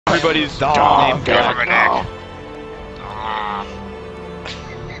everybody's Dog. name.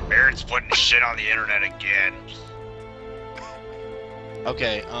 Aaron's putting shit on the internet again.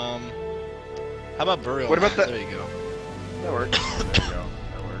 Okay, how about burial? What about mounds? the- There you go. That works. There you go.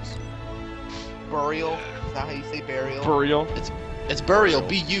 That works. Burial? Is that how you say burial? For real? It's burial.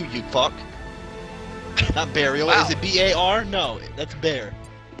 B-U, you fuck. Not burial. Wow. Is it B-A-R? No, that's bear.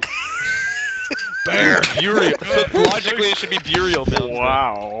 Bear. Burial. Logically, it should be burial mounds.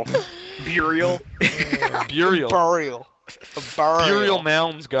 Wow. Burial. Burial. Burial. A burial. Burial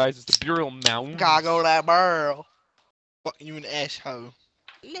mounds, guys. It's the burial mounds. Gotta go to that burial. Fuck you an asshole.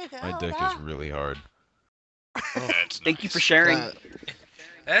 My dick is really hard. Thank you for sharing.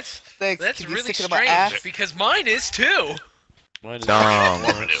 Thanks. That's Can you really stick it in my strange ass? because mine is too. Mine is Dumb.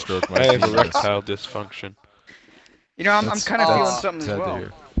 What? Stroke my I have penis. erectile dysfunction. You know, I'm That's- kind of feeling that's something as sad to well.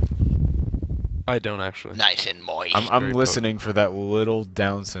 hear. I don't actually. Nice and moist. I'm Very listening for that little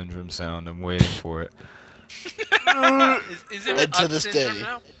Down syndrome sound. I'm waiting for it. Is it And to up this syndrome day.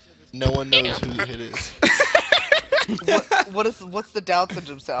 now? No one knows who it is. What's the Down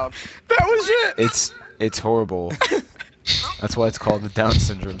syndrome sound? That was it. It's horrible. That's why it's called the Down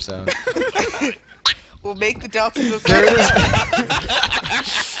syndrome sound. We'll make the Down syndrome There sound.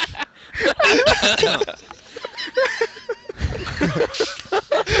 it is.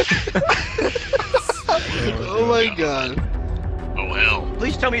 Oh my god. Oh hell.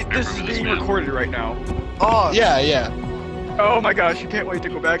 Please tell me this is being recorded right now. Oh, Yeah, yeah. Oh my gosh, you can't wait to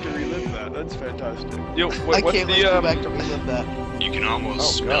go back and relive that. That's fantastic. Yo, I what's can't wait to go the back to relive that. You can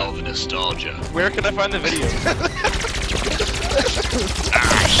almost smell the nostalgia. where can I find the video?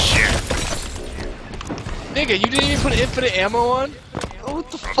 Ah shit. Nigga, you didn't even put infinite ammo on? Oh, what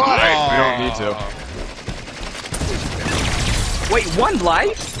the fuck? We don't need to. Wait, one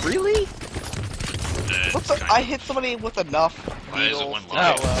life? Really? What the? I hit somebody with enough. Why is it needles. one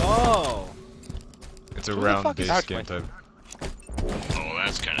life? Oh. It's a Who the fuck is round-based that? game type. Oh,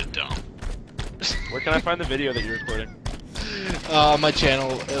 that's kind of dumb. Where can I find the video that you're recording? My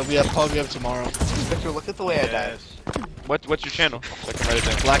channel. It'll be probably up tomorrow. Victor, look at the way I died. What's your channel? So I can write it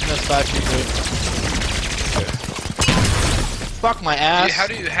down. Blackness 523. Fuck my ass. How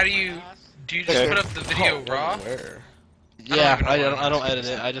do you just Okay. put up the video raw? Yeah, I don't I don't edit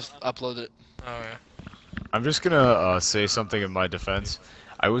it. I just upload it. Oh yeah. I'm just gonna say something in my defense.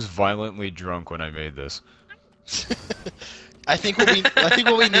 I was violently drunk when I made this. I think what we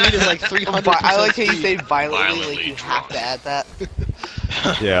need is like 300. I like how you say violently, Violently like you have to add that.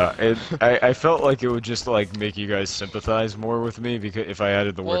 Yeah, I felt like it would just like make you guys sympathize more with me because if I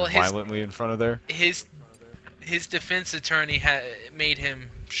added the Well, word his- violently in front of there. His defense attorney made him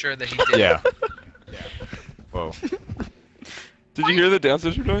sure that he did. Yeah. Whoa. Did you hear the Down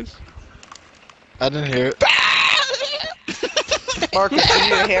syndrome noise? I didn't hear it. Marcus, you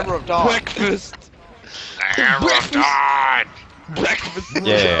need a hammer of dawn. Breakfast. The hammer of dawn! Breakfast.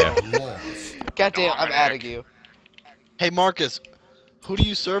 Yeah. Goddamn, I'm adding you. Hey Marcus, who do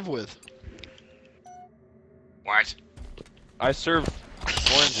you serve with? What? I serve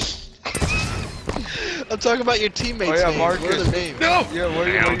oranges. I'm talking about your teammates. Oh, yeah, names. What are Marcus. their names? No. Yeah, what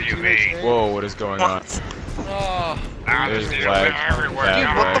The are hell your do you teammates' mean? names? Whoa, what is going on? Oh. Ah, There's there's lag. everywhere. Dude, Dude,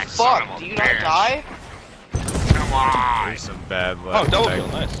 God, what the son of fuck? a Do you not bitch. die? Come on! There's some bad Oh, lag. double kill,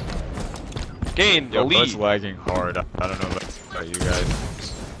 nice. Gain, Yo, the Bud's lead. lagging hard. I don't know about you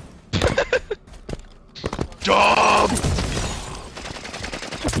guys. Dumb!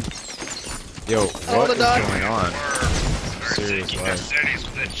 Yo, what is die. going on? We're Serious taking lag. the cities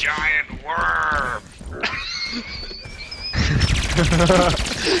with a giant worm!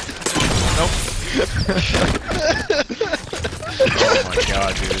 Oh my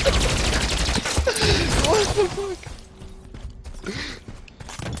god, dude. What the fuck?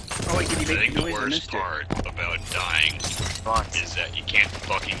 Oh wait, can you I make think the the noise? I worst missed it. part about dying is that you can't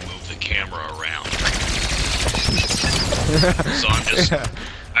fucking move the camera around. So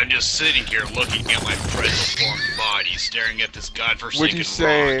I'm just sitting here looking at my predeformed body, staring at this godforsaken Would you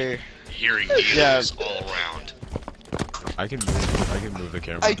say? rock, hearing needles all around. I can move the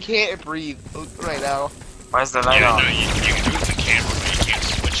camera. I can't breathe right now. Why's the light Yeah, on? no, you can move the camera, but you can't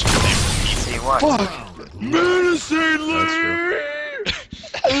switch to different See what?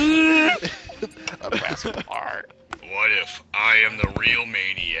 That's part. What if I am the real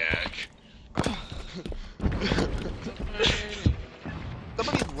maniac?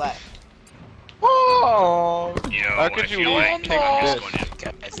 Somebody left. Oh! You know, How could I you feel like take I'm this? just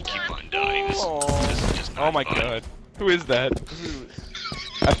going to keep on dying. This is just not Oh my fun. god. Who is that?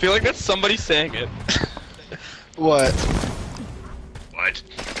 I feel like that's somebody saying it. What? What?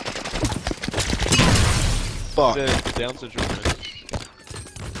 Fuck. The Down syndrome.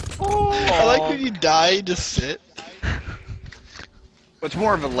 I like when you die, just sit. It's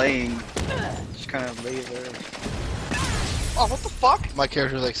more of a laying. Just kind of lay there. Oh, what the fuck? My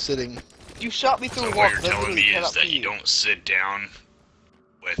character's like sitting. You shot me through So the wall. what you're 'cause I telling literally me is cannot that see you don't sit down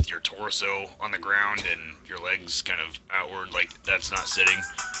with your torso on the ground and your legs kind of outward, like that's not sitting?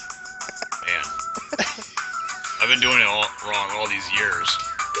 Man. I've been doing it all wrong all these years.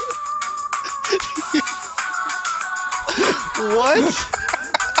 What?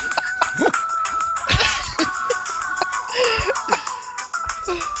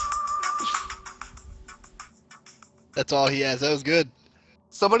 That's all he has. That was good.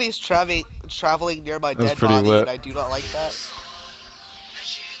 Somebody's traveling near my That was dead pretty body, lit. and I do not like that.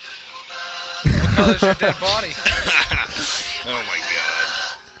 What color's your dead body? Oh my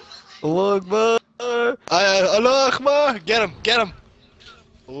god. Look, bud. Allah Akbar! Get him! Get him!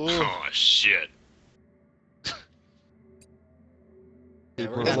 Ooh. Oh shit.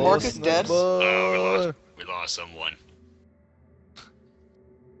 Is Marcus dead? Oh, we lost someone.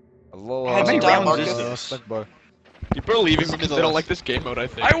 How'd you die, rounds is Marcus? People are leaving This is because the they don't last. like this game mode, I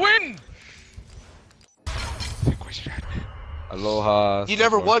think. I win! Aloha. You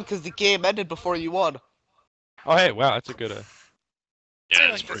never won because the game ended before you won. Oh, hey, wow, that's a good, Yeah,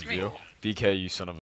 that's That's pretty me. cool. BK, you son of a